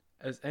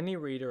As any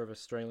reader of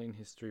Australian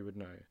history would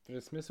know, the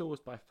dismissal was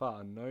by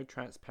far no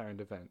transparent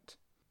event.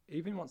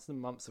 Even once the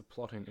months of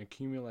plotting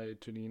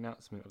accumulated to the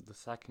announcement of the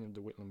sacking of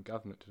the Whitlam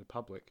government to the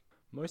public,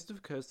 most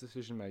of Kerr's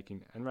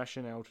decision-making and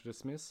rationale to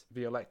dismiss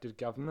the elected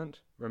government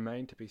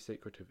remained to be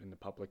secretive in the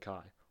public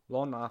eye,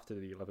 long after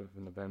the 11th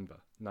of November,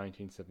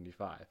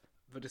 1975.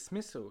 The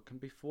dismissal can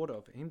be thought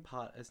of in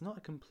part as not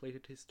a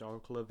completed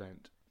historical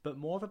event, but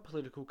more of a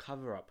political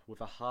cover-up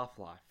with a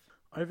half-life.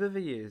 Over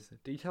the years,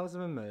 details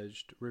have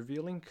emerged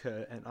revealing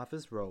Kerr and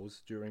others'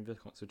 roles during the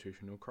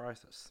constitutional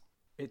crisis.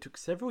 It took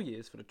several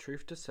years for the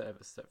truth to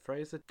surface that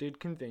Fraser did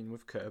convene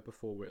with Kerr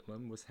before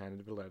Whitlam was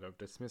handed the letter of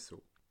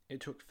dismissal. It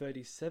took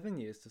 37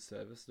 years to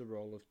service the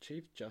role of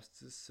Chief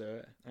Justice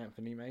Sir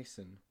Anthony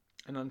Mason,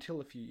 and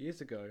until a few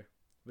years ago,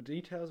 the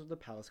details of the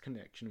palace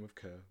connection with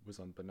Kerr was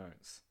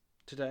unbeknownst.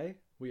 Today,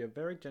 we are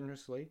very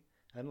generously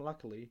and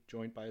luckily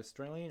joined by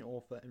Australian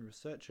author and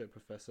researcher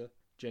Professor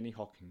Jenny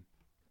Hocking.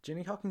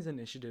 Jenny Hocking's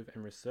initiative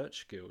and research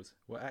skills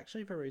were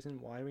actually the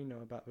reason why we know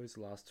about those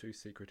last two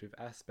secretive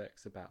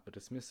aspects about the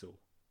dismissal.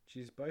 She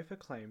is both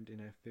acclaimed in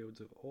her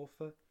fields of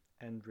author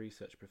and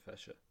research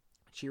professor.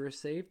 She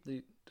received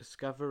the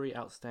Discovery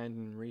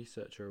Outstanding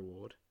Researcher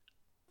Award.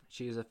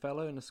 She is a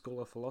fellow in the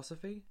School of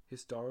Philosophy,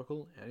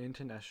 Historical and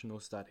International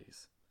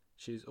Studies.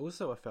 She is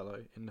also a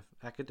fellow in the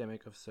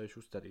Academic of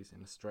Social Studies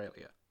in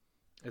Australia.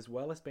 As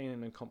well as being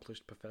an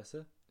accomplished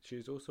professor, she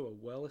is also a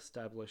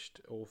well-established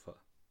author.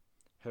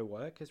 Her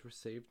work has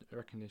received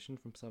recognition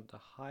from some of the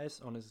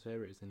highest honours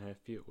there is in her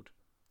field.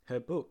 Her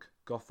book,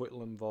 Gough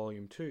Whitlam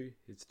Volume 2,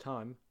 His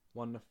Time,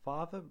 won the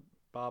Father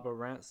Barbara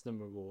Ransom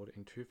Award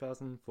in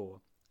 2004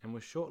 and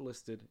was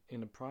shortlisted in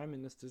the Prime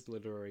Minister's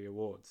Literary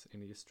Awards in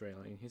the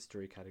Australian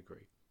History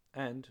category,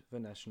 and the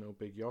National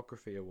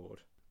Bibliography Award.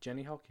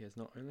 Jenny Hocking has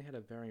not only had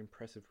a very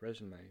impressive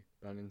resume,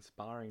 but an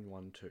inspiring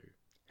one too.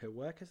 Her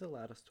work has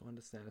allowed us to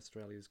understand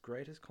Australia's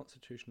greatest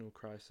constitutional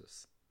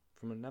crisis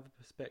from another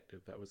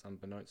perspective that was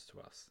unbeknownst to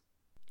us.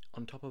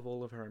 On top of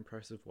all of her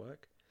impressive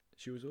work,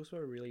 she was also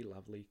a really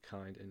lovely,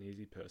 kind and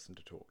easy person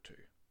to talk to.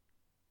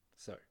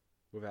 So,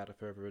 without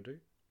further ado,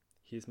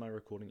 here's my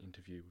recording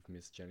interview with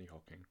Miss Jenny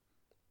Hocking.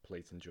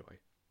 Please enjoy.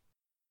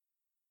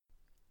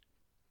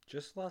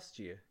 Just last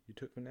year, you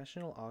took the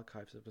National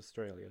Archives of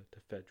Australia to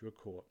federal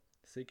court,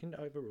 seeking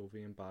to overrule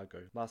the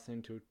embargo lasting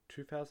until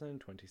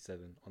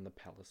 2027 on the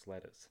Palace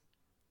Letters.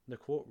 The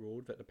court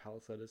ruled that the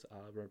Palace Letters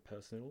are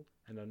personal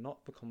and are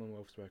not for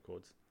Commonwealth's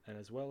records, and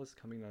as well as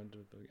coming under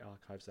the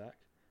Archives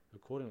Act,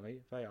 accordingly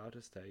they are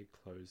to stay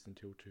closed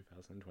until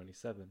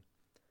 2027.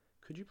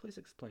 Could you please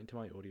explain to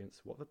my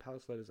audience what the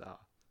Palace Letters are,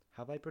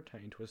 how they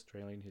pertain to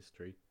Australian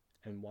history,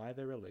 and why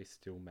their release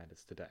still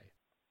matters today?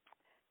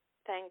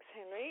 Thanks,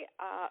 Henry.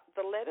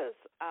 The letters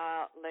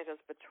are letters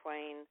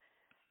between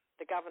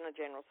the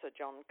Governor-General Sir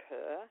John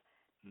Kerr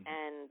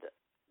and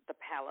the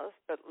Palace,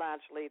 but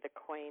largely the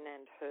Queen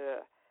and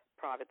her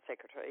private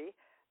secretary,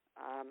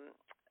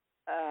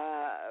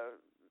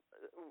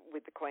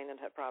 with the Queen and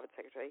her private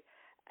secretary,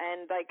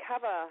 and they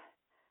cover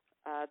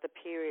the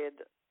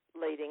period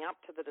leading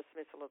up to the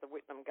dismissal of the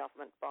Whitlam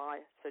government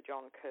by Sir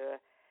John Kerr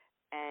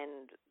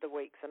and the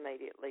weeks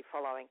immediately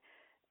following.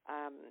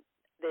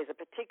 There's a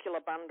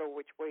particular bundle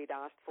which we'd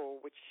asked for,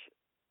 which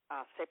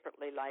are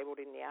separately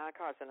labelled in the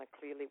archives and are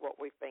clearly what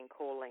we've been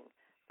calling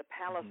the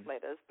Palace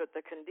Letters, but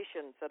the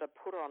conditions that are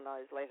put on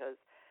those letters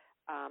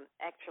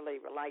actually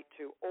relate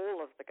to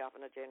all of the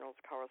Governor-General's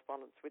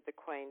correspondence with the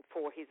Queen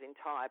for his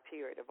entire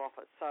period of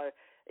office. So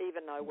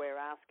even though we're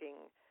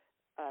asking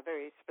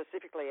very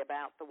specifically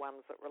about the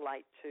ones that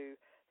relate to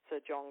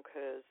Sir John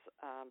Kerr's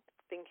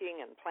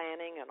thinking and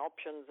planning and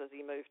options as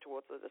he moved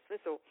towards the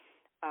dismissal,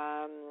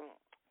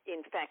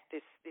 in fact,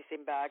 this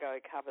embargo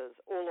covers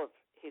all of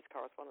his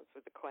correspondence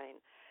with the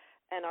Queen.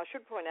 And I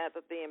should point out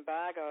that the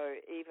embargo,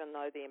 even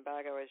though the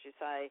embargo, as you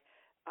say,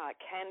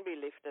 can be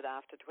lifted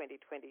after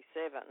 2027,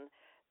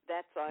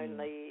 that's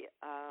only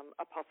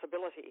a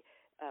possibility.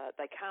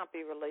 They can't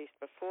be released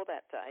before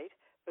that date,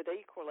 but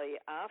equally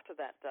after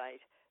that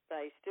date,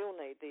 they still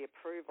need the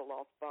approval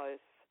of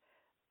both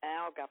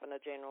our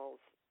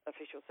Governor-General's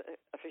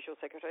official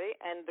secretary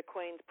and the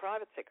Queen's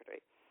private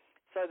secretary.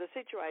 So the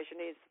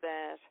situation is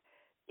that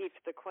if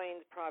the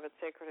Queen's private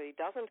secretary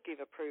doesn't give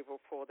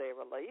approval for their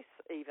release,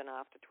 even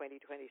after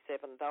 2027,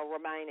 they'll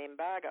remain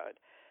embargoed.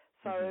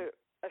 So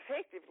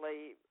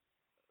effectively,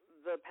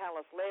 the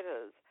Palace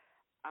Letters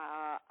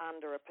are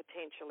under a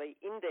potentially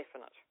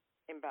indefinite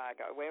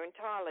embargo. We're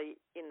entirely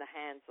in the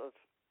hands of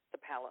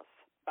the Palace,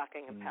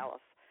 Buckingham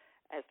Palace,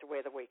 as to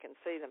whether we can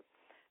see them.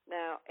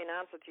 Now, in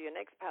answer to your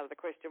next part of the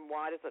question,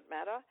 why does it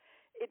matter?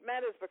 It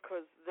matters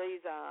because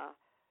these are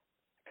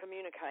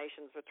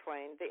communications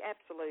between the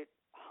absolute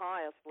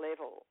highest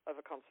level of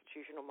a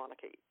constitutional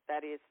monarchy.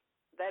 That is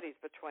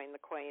between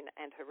the Queen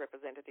and her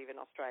representative in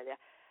Australia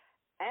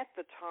at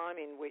the time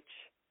in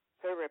which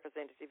her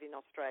representative in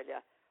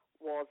Australia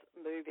was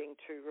moving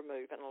to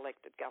remove an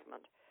elected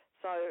government.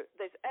 So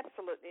there's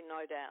absolutely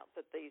no doubt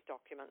that these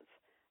documents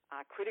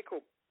are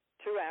critical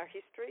to our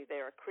history.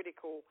 They're a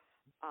critical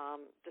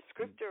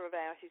descriptor of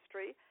our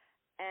history,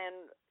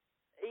 and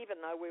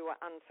even though we were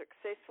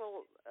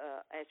unsuccessful,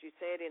 as you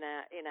said, in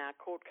our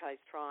court case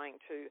trying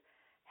to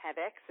have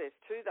access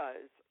to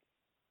those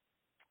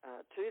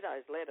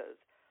letters,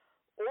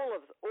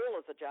 all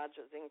of the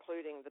judges,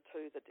 including the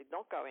two that did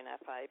not go in our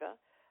favour,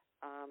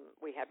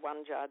 we had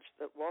one judge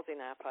that was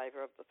in our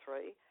favour of the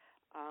three,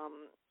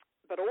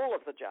 but all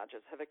of the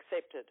judges have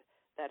accepted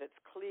that it's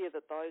clear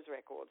that those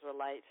records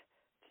relate,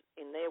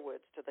 in their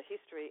words, to the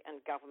history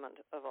and government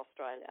of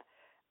Australia.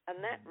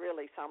 And that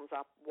really sums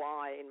up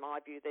why, in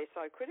my view, they're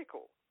so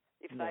critical.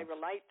 If they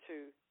relate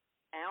to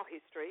our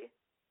history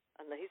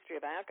and the history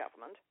of our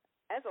government,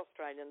 as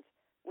Australians,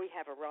 we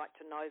have a right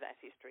to know that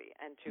history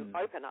and to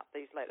open up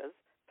these letters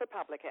for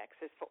public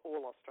access for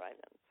all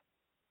Australians.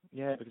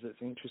 Yeah, because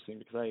it's interesting,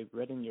 because I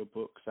read in your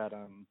book that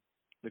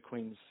the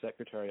Queen's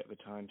Secretary at the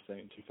time said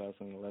in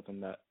 2011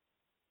 that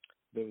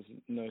there was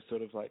no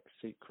sort of like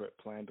secret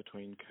plan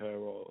between Kerr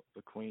or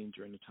the Queen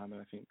during the time,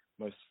 and I think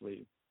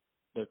mostly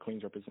the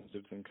Queen's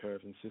representatives and Kerr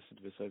have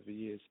insisted this over the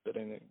years, but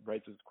then it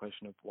raises the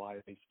question of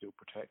why are they still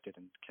protected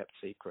and kept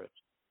secret?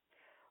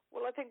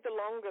 Well, I think the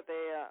longer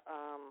they're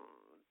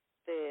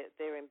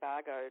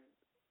embargoed,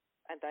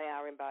 and they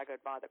are embargoed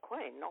by the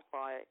Queen, not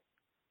by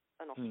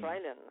an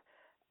Australian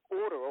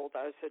order,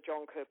 although Sir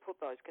John Kerr put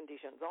those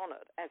conditions on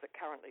it. As it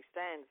currently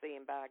stands, the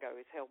embargo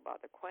is held by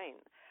the Queen.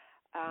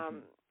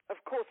 Of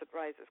course, it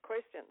raises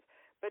questions,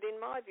 but in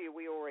my view,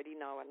 we already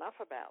know enough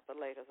about the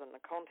letters and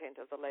the content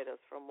of the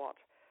letters from what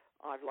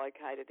I've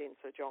located in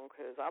Sir John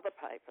Kerr's other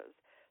papers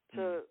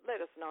to let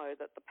us know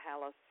that the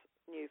palace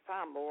knew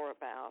far more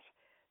about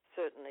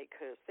certainly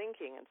Kerr's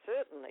thinking, and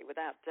certainly,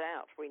 without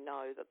doubt, we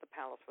know that the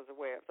palace was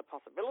aware of the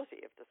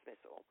possibility of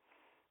dismissal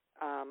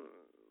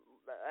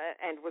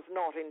and was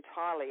not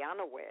entirely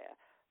unaware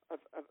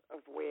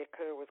of where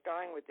Kerr was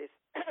going with this,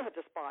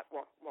 despite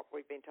what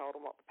we've been told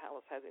and what the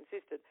palace has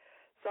insisted.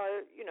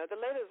 So,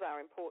 the letters are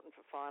important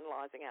for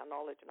finalising our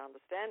knowledge and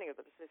understanding of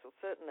the dismissal,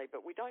 certainly,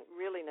 but we don't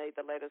really need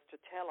the letters to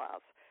tell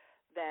us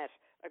that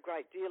a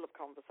great deal of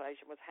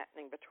conversation was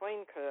happening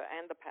between Kerr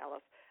and the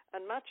palace,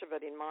 and much of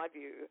it, in my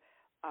view,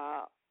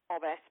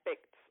 of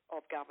aspects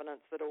of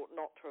governance that ought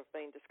not to have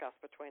been discussed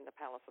between the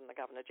palace and the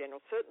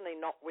Governor-General, certainly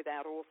not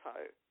without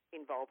also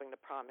involving the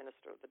Prime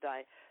Minister of the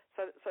day.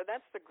 So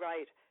that's the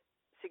great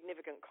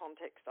significant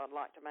context I'd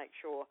like to make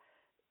sure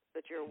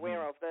that you're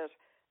aware of,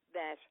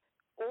 that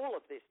all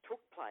of this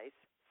took place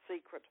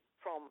secret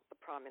from the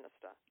Prime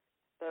Minister.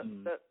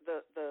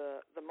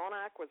 The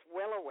monarch was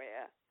well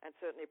aware, and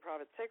certainly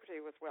Private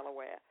Secretary was well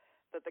aware,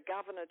 that the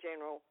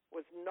Governor-General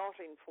was not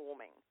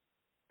informing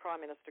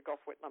Prime Minister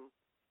Gough Whitlam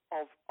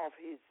of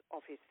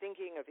his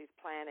thinking, of his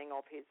planning,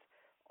 of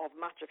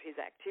much of his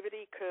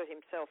activity. Kerr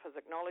himself has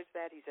acknowledged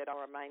that. He said, "I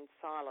remained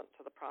silent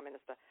to the Prime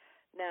Minister."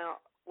 Now,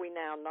 we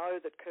now know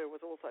that Kerr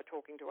was also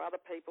talking to other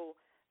people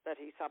that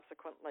he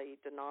subsequently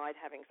denied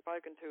having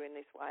spoken to in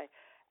this way,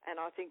 and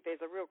I think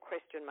there's a real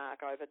question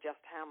mark over just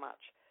how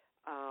much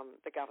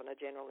the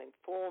Governor-General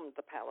informed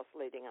the palace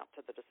leading up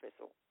to the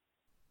dismissal.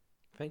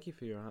 Thank you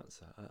for your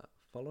answer.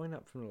 Following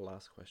up from the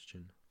last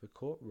question, the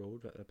court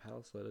ruled that the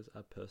palace letters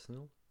are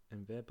personal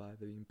and thereby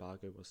the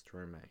embargo was to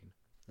remain.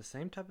 The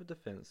same type of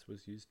defence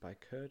was used by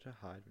Kerr to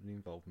hide the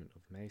involvement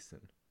of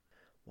Mason.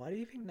 Why do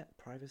you think that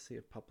privacy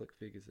of public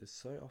figures is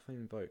so often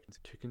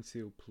invoked to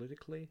conceal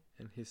politically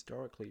and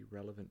historically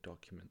relevant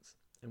documents?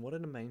 And what are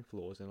the main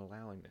flaws in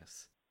allowing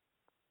this?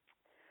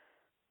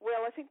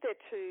 Well, I think they're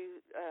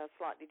two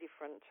slightly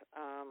different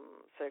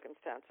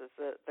circumstances.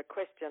 The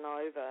question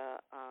over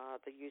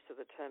the use of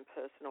the term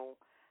personal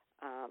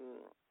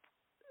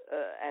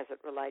as it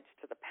relates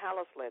to the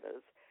palace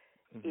letters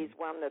is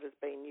one that has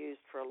been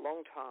used for a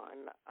long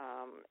time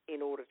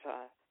in order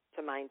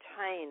to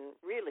maintain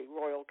really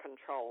royal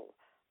control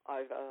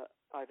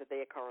over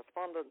their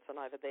correspondence and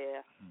over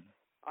their,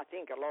 I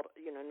think, a lot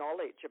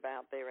knowledge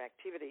about their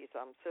activities.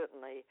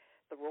 Certainly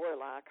the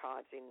Royal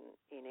Archives in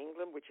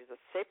England, which is a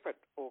separate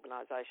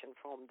organisation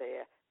from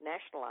their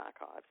National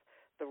Archives,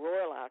 the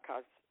Royal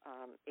Archives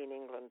in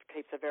England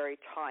keeps a very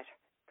tight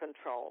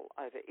control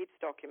over its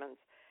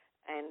documents,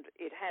 and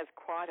it has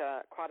quite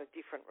a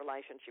different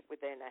relationship with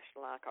their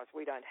National Archives.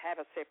 We don't have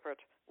a separate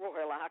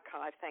Royal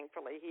Archive,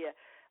 thankfully, here.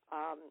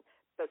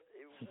 But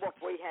what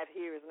we have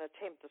here is an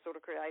attempt to sort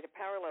of create a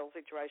parallel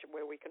situation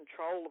where we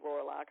control the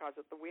Royal Archives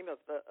at the whim of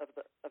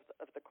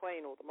the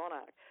Queen or the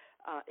monarch,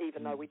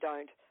 even though we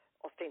don't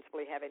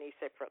ostensibly have any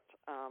separate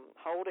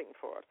holding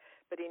for it.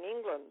 But in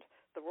England,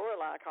 the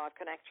Royal Archive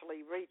can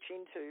actually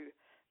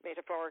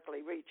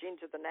metaphorically reach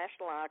into the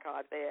National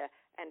Archive there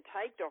and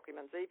take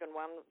documents, even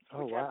ones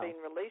which have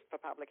been released for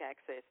public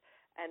access,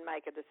 and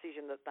make a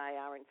decision that they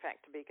are in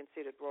fact to be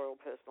considered royal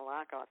personal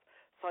archives.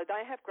 So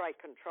they have great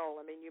control.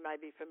 I mean, you may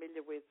be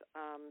familiar with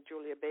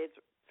Julia Baird's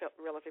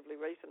relatively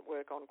recent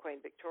work on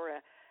Queen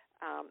Victoria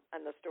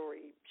and the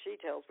story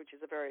she tells, which is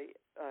a very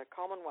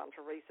common one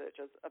for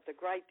researchers, of the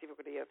great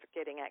difficulty of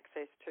getting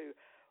access to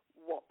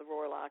what the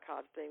Royal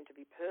Archives deem to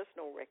be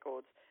personal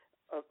records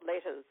of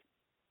letters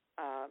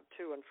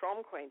to and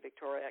from Queen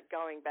Victoria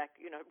going back,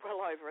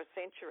 well over a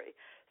century.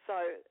 So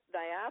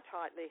they are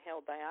tightly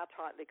held, they are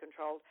tightly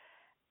controlled,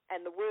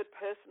 And the word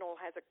personal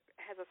has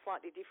a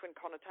slightly different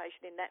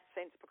connotation in that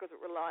sense because it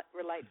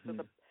relates to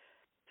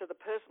the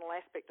personal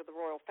aspect of the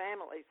royal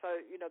family. So,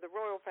 the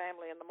royal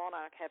family and the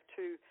monarch have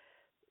two.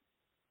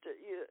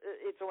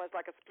 It's almost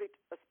like a split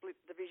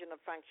division of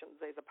functions.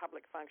 There's a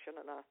public function,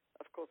 and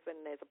of course,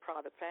 then there's a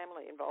private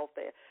family involved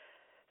there.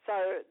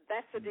 So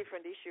that's a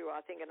different issue,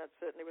 I think, and it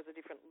certainly was a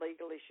different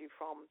legal issue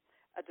from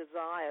a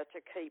desire to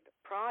keep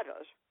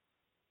private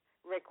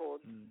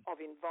records of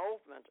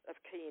involvement of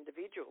key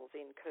individuals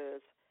in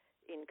Kerr's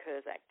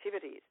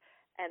activities.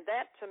 And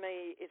that, to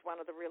me, is one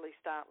of the really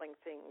startling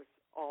things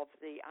of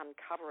the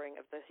uncovering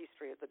of the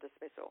history of the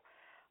dismissal.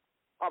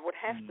 I would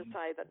have to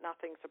say that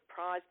nothing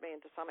surprised me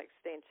and to some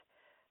extent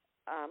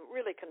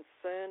really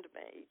concerned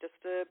me,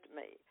 disturbed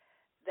me,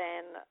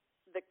 than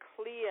the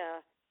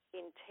clear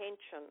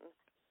intention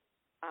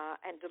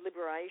and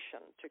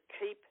deliberation to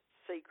keep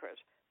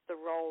secret the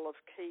role of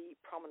key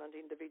prominent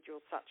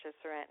individuals such as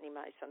Sir Anthony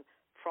Mason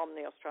from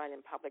the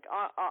Australian public.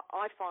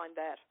 I find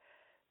that,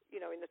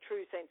 in the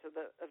true sense of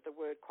the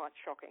word, quite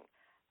shocking.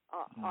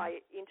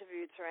 I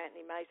interviewed Sir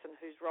Anthony Mason,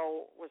 whose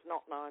role was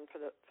not known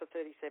for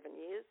 37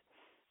 years.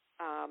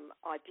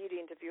 I did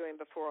interview him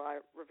before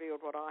I revealed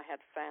what I had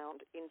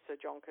found in Sir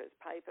John Kerr's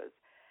papers,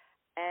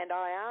 and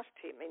I asked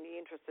him, in the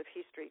interest of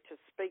history, to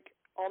speak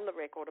on the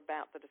record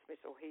about the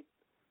dismissal. He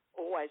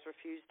always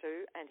refused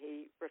to, and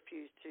he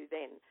refused to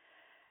then.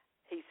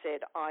 He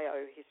said, "I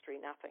owe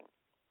history nothing."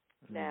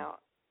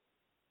 Now,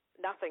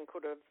 nothing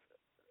could have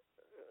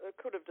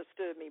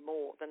disturbed me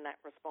more than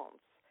that response.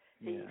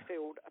 He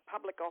filled a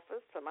public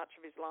office for much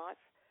of his life,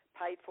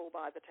 paid for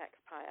by the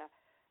taxpayer,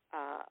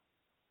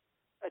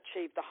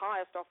 achieved the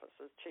highest office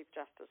as Chief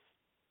Justice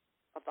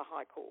of the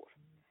High Court,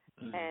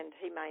 and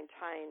he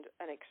maintained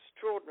an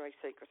extraordinary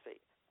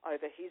secrecy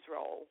over his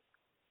role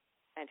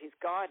and his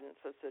guidance,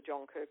 as Sir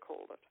John Kerr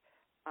called it,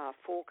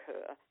 for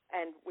Kerr,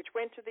 and which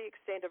went to the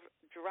extent of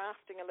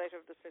drafting a letter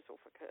of dismissal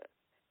for Kerr.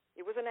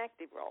 It was an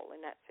active role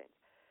in that sense.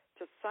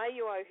 To say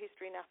you owe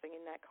history nothing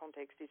in that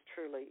context is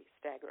truly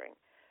staggering.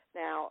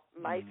 Now,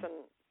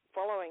 Mason,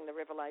 following the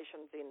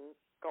revelations in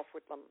Gough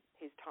Whitlam,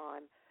 his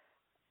time,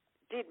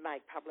 did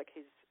make public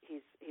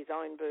his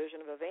own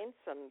version of events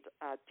and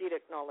did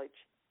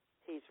acknowledge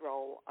his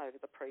role over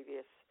the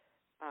previous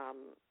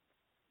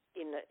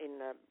in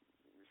the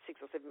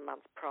 6 or 7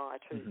 months prior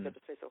to the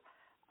dismissal,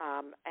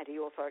 and he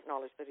also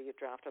acknowledged that he had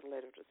drafted a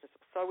letter of dismissal.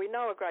 So we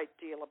know a great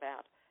deal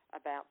about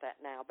that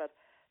now, but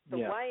the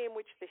way in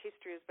which the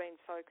history has been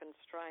so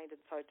constrained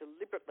and so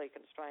deliberately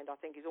constrained, I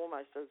think, is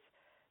almost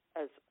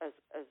as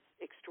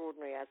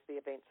extraordinary as the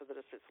events of the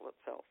dismissal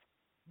itself.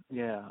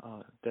 Yeah,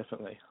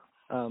 definitely.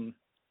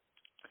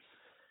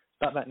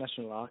 About that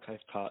National Archive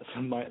part,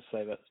 some might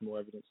say that's more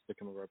evidence to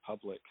become a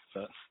republic,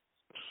 but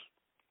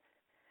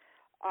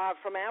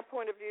from our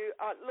point of view,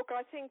 look,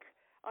 I think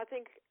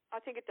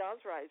it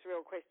does raise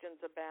real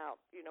questions about,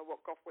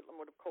 what Gough Whitlam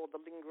would have called the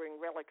lingering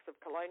relics of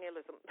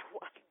colonialism,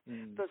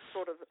 the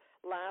sort of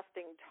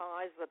lasting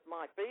ties that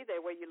might be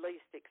there where you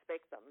least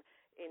expect them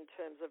in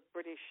terms of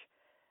British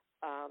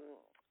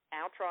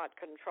outright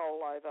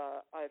control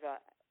over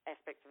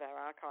aspects of our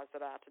archives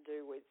that are to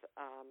do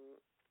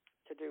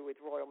with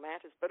royal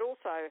matters, but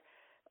also,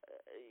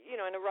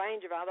 in a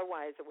range of other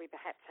ways that we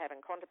perhaps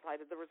haven't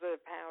contemplated, the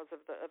reserve powers of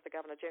the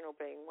Governor-General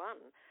being one,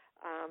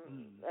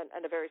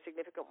 and a very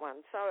significant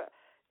one. So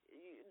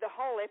the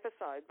whole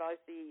episode, both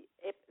the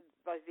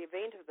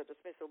event of the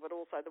dismissal, but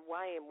also the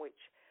way in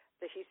which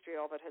the history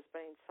of it has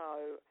been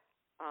so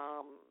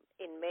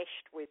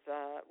enmeshed with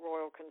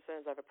royal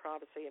concerns over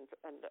privacy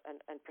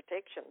and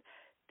protection,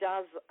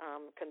 does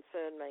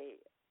concern me.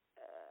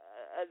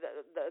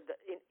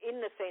 In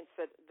the sense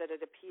that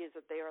it appears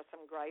that there are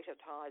some greater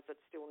ties that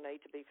still need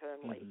to be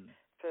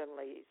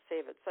firmly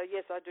severed. So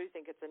yes, I do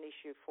think it's an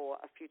issue for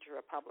a future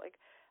republic.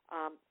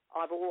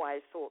 I've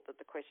always thought that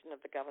the question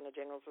of the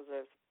Governor-General's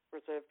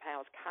reserve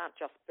powers can't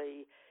just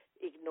be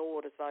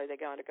ignored as though they're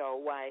going to go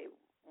away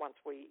once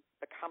we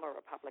become a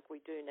republic.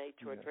 We do need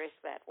to address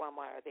that one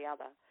way or the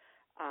other.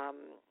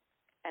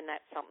 And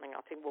that's something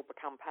I think will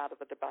become part of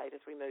the debate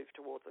as we move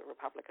towards a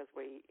republic, as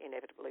we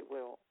inevitably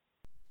will.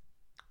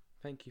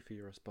 Thank you for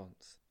your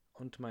response.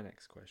 On to my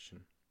next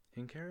question.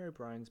 In Kerry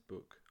O'Brien's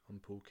book on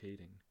Paul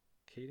Keating,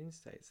 Keating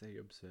states that he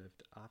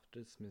observed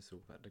after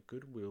dismissal that the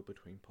goodwill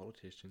between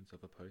politicians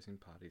of opposing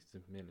parties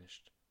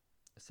diminished.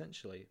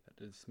 Essentially, that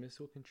the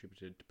dismissal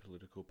contributed to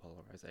political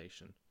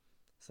polarisation,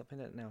 something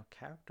that now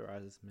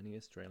characterises many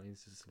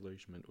Australians'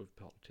 disillusionment with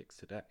politics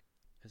today.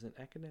 As an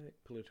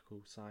academic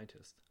political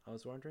scientist, I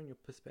was wondering your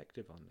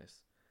perspective on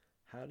this.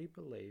 How do you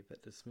believe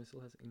that dismissal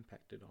has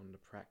impacted on the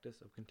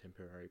practice of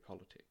contemporary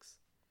politics?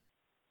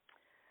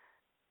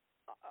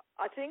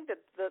 I think that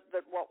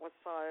what was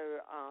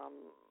so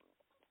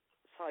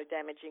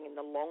damaging in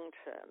the long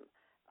term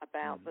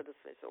about the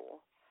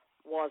dismissal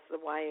was the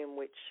way in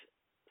which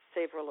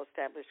several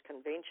established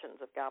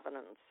conventions of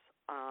governance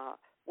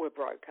were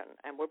broken,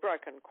 and were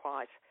broken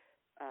quite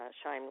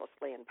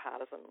shamelessly and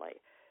partisanly.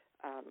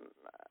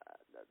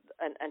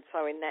 And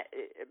so in that,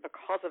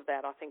 because of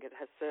that, I think it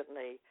has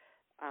certainly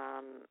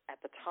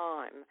at the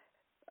time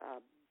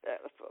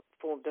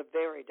formed a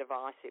very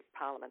divisive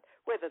parliament.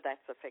 Whether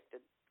that's affected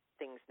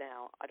things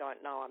now, I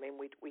don't know. I mean,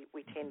 we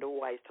tend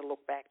always to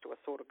look back to a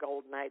sort of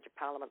golden age of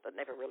parliament that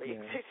never really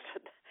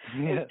existed.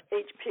 Yeah.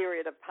 Each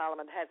period of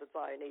parliament has its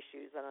own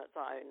issues and its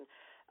own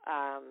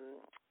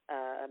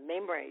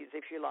memories,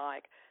 if you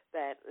like,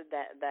 that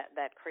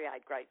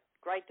create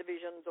great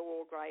divisions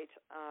or great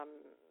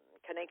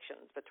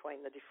connections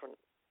between the different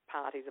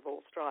parties of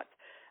all stripes.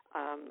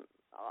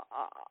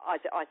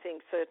 I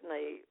think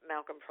certainly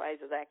Malcolm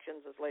Fraser's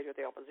actions as leader of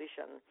the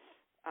opposition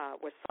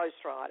were so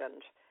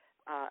strident,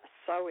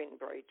 so in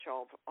breach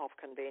of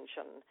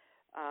convention.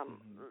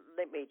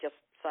 Let me just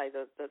say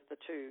the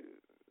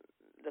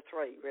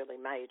three really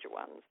major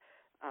ones,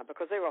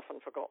 because they're often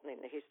forgotten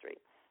in the history.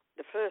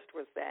 The first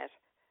was that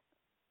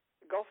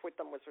Gough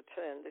Whitlam was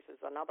returned, this is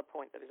another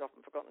point that is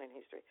often forgotten in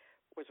history,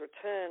 was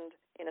returned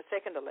in a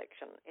second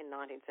election in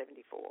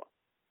 1974.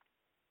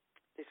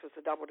 This was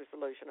the double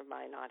dissolution of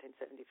May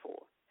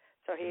 1974.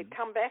 So he had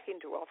come back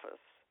into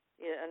office,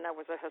 and that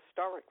was a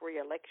historic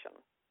re-election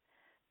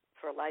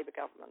for a Labor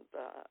government,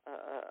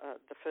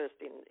 the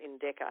first in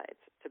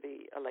decades to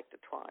be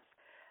elected twice,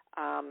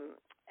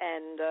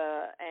 and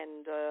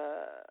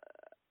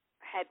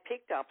had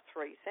picked up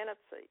 3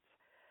 Senate seats.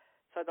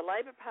 So the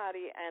Labor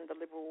Party and the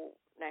Liberal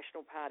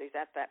National Parties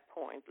at that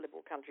point,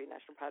 Liberal Country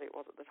National Party it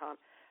was at the time,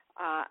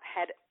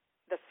 had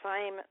the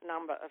same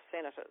number of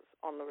senators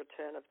on the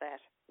return of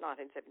that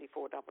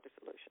 1974 double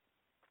dissolution.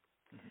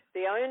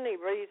 The only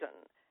reason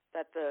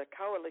that the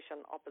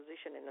coalition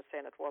opposition in the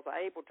Senate was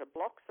able to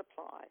block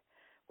supply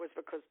was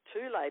because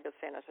 2 Labor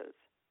senators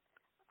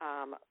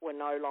were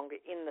no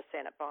longer in the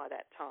Senate by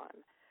that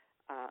time.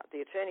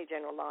 The Attorney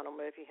General, Lionel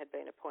Murphy, had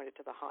been appointed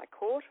to the High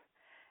Court,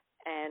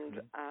 and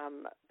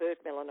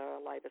Bert Milliner,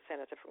 a Labor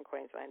senator from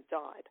Queensland,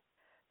 died.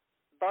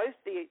 Both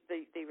the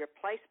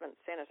replacement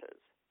senators,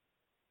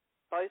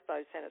 both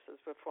those senators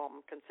were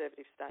from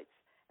Conservative states,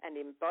 and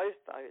in both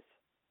those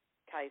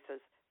cases,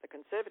 the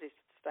Conservative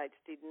states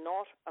did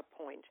not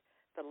appoint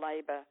the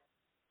Labor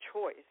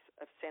choice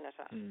of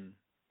senator.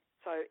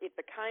 So it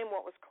became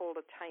what was called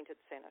a tainted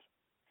Senate.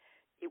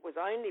 It was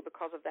only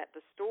because of that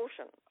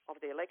distortion of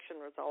the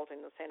election result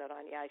in the Senate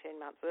only 18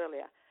 months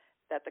earlier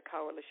that the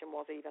coalition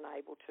was even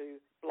able to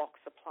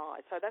block supply.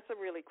 So that's a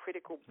really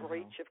critical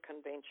breach of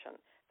convention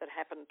that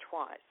happened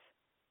twice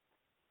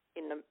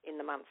in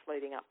the months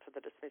leading up to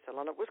the dismissal,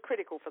 and it was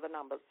critical for the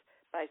numbers.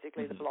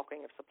 Basically, the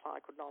blocking of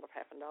supply could not have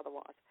happened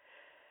otherwise.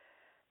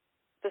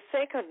 The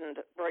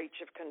second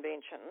breach of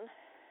convention,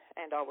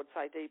 and I would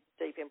say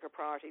deep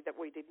impropriety, that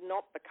we did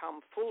not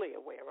become fully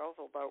aware of,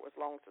 although it was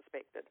long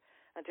suspected,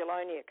 until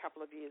only a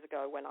couple of years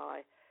ago when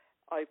I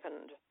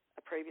opened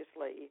a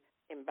previously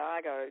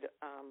embargoed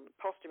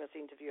posthumous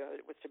interview.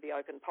 It was to be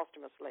opened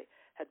posthumously,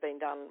 had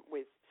been done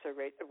with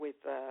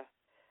the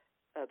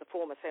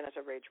former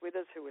Senator Reg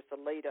Withers, who was the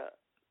leader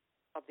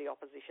of the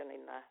opposition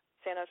in the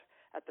Senate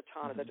at the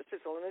time of the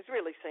dismissal, and is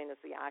really seen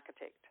as the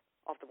architect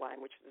of the way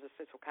in which the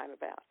dismissal came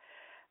about.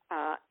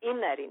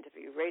 In that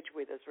interview, Reg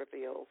Withers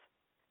reveals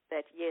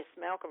that, yes,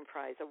 Malcolm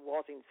Fraser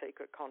was in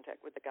secret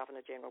contact with the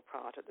Governor-General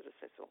prior to the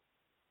dismissal.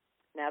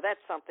 Now,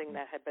 that's something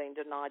that had been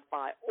denied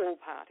by all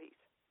parties,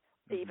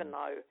 even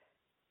though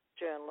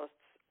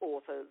journalists,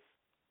 authors,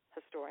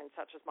 historians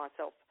such as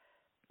myself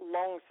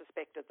long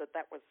suspected that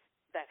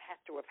had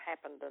to have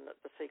happened and that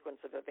the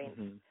sequence of events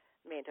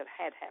meant it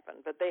had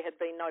happened. But there had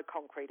been no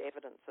concrete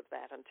evidence of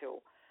that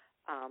until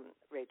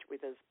Reg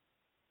Withers'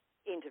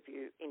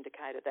 interview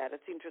indicated that.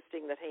 It's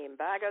interesting that he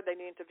embargoed the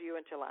interview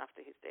until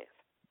after his death.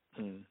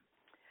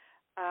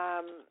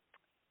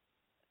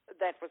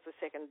 That was the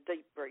second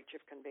deep breach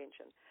of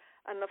convention.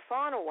 And the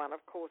final one,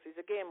 of course, is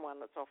again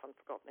one that's often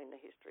forgotten in the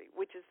history,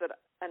 which is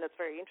that, and it's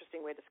very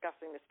interesting, we're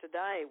discussing this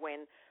today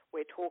when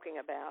we're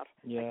talking about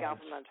the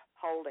government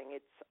holding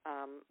its,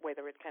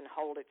 whether it can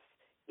hold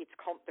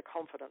the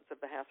confidence of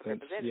the House of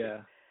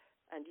Representatives.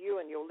 And you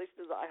and your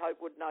listeners, I hope,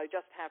 would know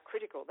just how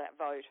critical a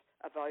vote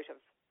of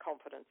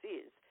confidence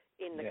is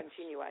in the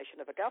continuation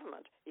of a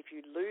government. If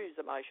you lose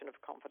a motion of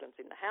confidence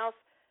in the House,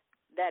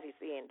 that is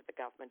the end of the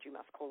government. You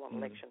must call an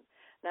election.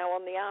 Now,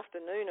 on the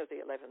afternoon of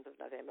the 11th of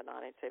November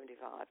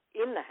 1975,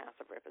 in the House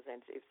of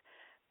Representatives,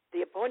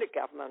 the appointed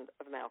government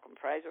of Malcolm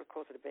Fraser, of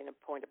course, it had been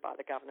appointed by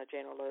the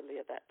Governor-General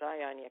earlier that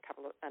day, only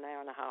an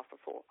hour and a half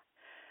before,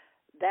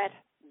 that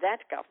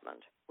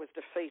government was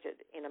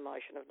defeated in a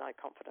motion of no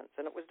confidence,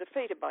 and it was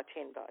defeated by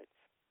 10 votes.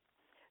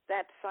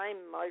 That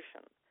same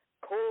motion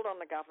called on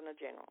the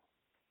Governor-General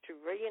to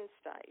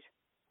reinstate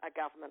a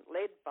government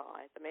led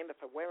by the member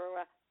for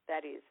Werriwa,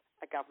 that is,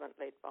 a government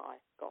led by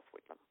Gough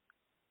Whitlam.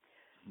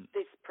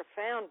 This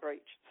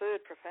third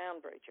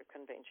profound breach of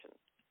convention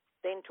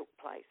then took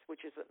place,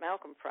 which is that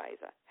Malcolm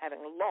Fraser,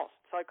 having lost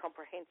so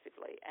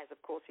comprehensively, as of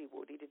course he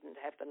would, he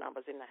didn't have the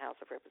numbers in the House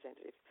of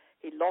Representatives,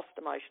 he lost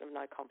the motion of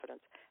no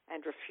confidence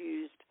and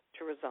refused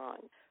to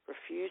resign,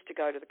 refused to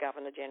go to the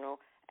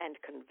Governor-General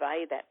and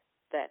convey that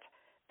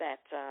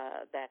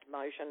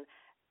motion,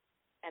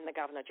 and the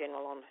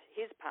Governor-General on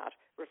his part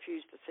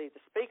refused to see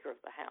the Speaker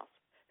of the House,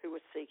 who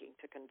was seeking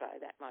to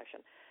convey that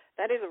motion.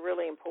 That is a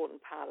really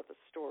important part of the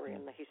story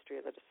and the history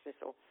of the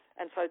dismissal.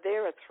 And so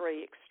there are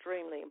three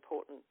extremely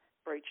important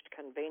breached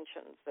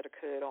conventions that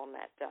occurred on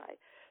that day.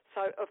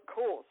 So, of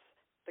course,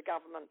 the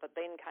government that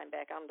then came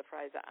back under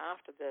Fraser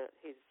after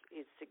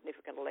his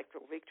significant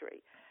electoral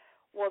victory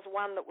was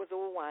one that was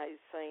always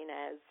seen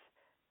as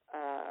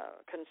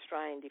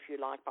constrained, if you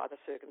like, by the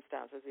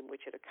circumstances in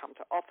which it had come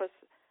to office.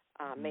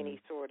 Many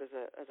saw it as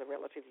a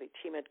relatively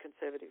timid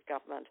Conservative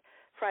government.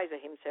 Fraser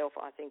himself,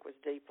 I think, was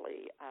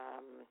deeply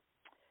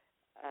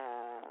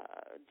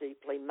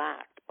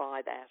marked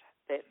by that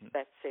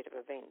set of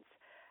events,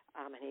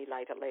 and he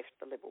later left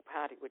the Liberal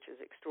Party, which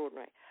is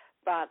extraordinary.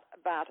 But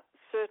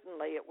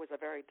certainly it was a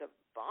very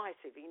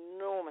divisive,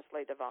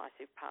 enormously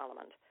divisive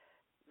Parliament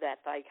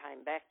that they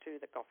came back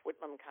to, that Gough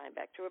Whitlam came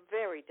back to, a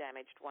very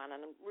damaged one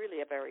and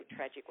really a very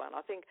tragic one.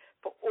 I think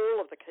for all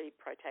of the key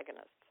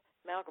protagonists,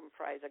 Malcolm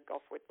Fraser,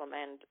 Gough Whitlam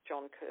and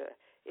John Kerr,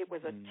 it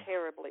was a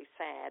terribly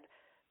sad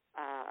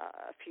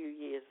few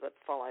years that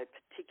followed,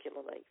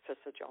 particularly for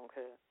Sir John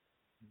Kerr.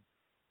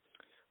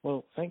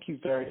 Well, thank you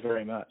very,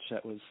 very much.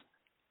 That was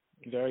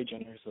very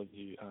generous of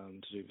you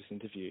to do this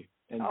interview.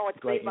 And it's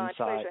great been my insights.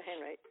 pleasure,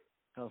 Henry.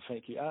 Oh,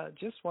 thank you.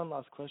 Just one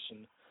last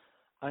question.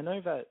 I know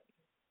that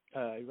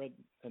I read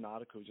an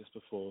article just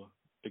before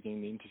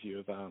beginning the interview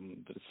of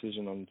the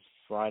decision on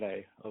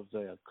Friday of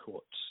the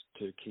court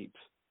to keep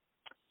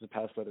the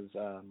Palace letters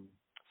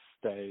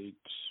stayed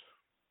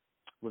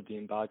with the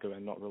embargo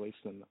and not release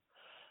them.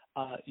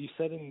 You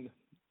said in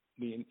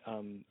the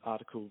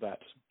article that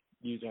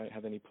you don't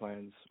have any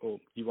plans, or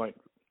you won't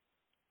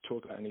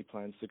talk about any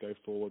plans to go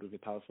forward with the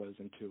Palace letters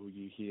until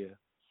you hear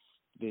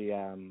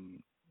the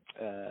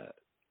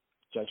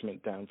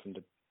judgment down from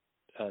the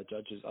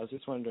judges. I was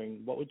just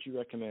wondering, what would you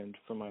recommend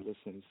for my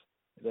listeners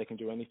if they can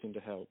do anything to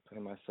help,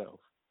 and myself,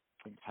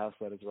 with the Palace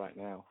letters right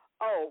now?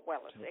 Oh,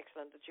 well, it's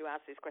excellent that you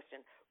asked this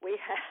question. We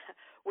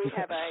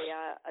have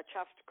a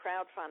Chuffed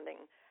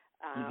crowdfunding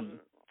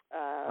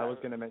I was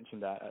going to mention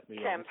that at the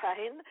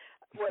campaign,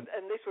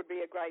 and this would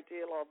be a great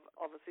deal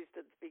of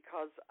assistance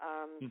because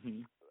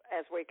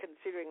as we're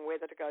considering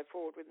whether to go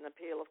forward with an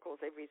appeal, of course,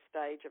 every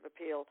stage of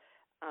appeal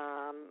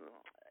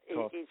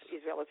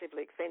is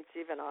relatively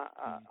expensive, and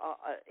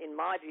in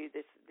my view,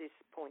 this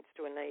points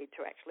to a need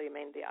to actually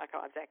amend the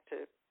Archives Act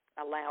to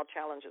allow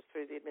challenges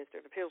through the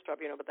Administrative Appeals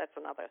Tribunal, but that's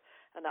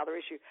another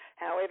issue.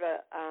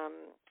 However,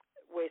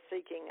 we're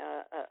seeking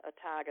a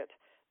target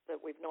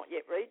that we've not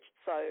yet reached,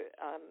 so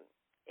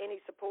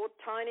any support,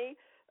 tiny,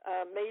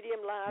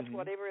 medium, large,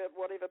 whatever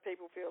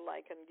people feel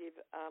they can give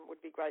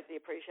would be greatly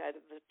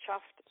appreciated. The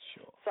Chuffed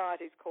site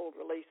is called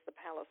Release the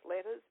Palace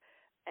Letters,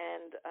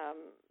 and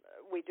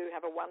we do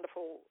have a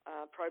wonderful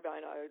pro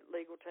bono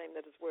legal team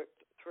that has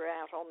worked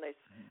throughout on this,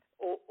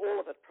 all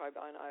of it pro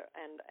bono,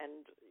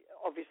 and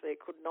obviously it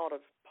could not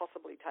have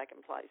possibly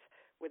taken place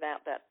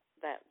without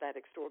that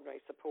extraordinary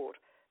support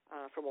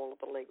from all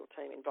of the legal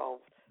team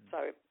involved.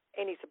 So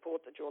any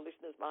support that your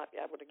listeners might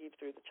be able to give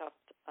through the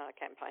Chuffed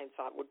campaign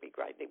site would be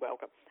greatly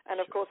welcome.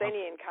 And, of course,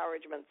 any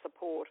encouragement,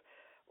 support,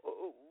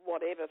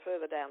 whatever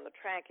further down the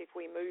track, if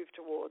we move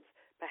towards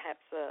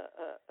perhaps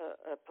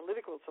a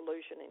political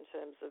solution in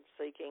terms of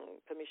seeking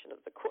permission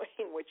of the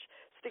Queen, which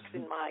sticks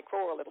in my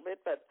craw a little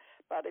bit, but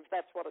if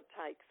that's what it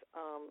takes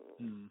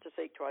to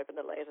seek to open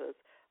the letters,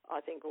 I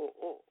think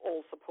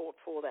all support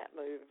for that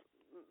move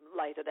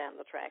later down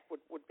the track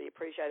would be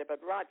appreciated.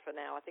 But right for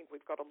now, I think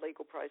we've got a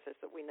legal process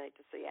that we need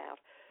to see out.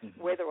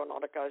 Whether or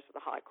not it goes to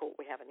the High Court,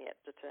 we haven't yet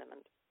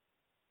determined.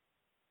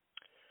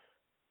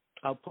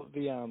 I'll put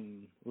the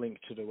link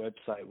to the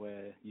website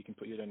where you can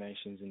put your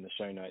donations in the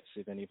show notes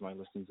if any of my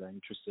listeners are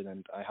interested,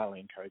 and I highly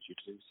encourage you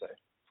to do so.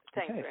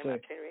 Thanks very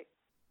much, Henry.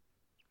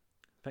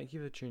 Thank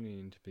you for tuning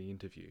in to the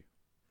interview.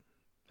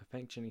 I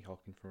thank Jenny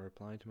Hocking for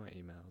replying to my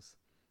emails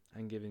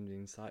and giving the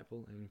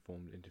insightful and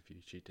informed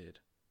interview she did.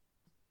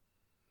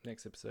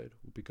 Next episode,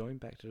 we'll be going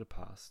back to the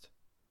past,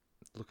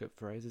 look at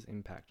Fraser's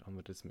impact on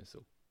the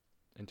dismissal.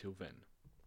 Until then.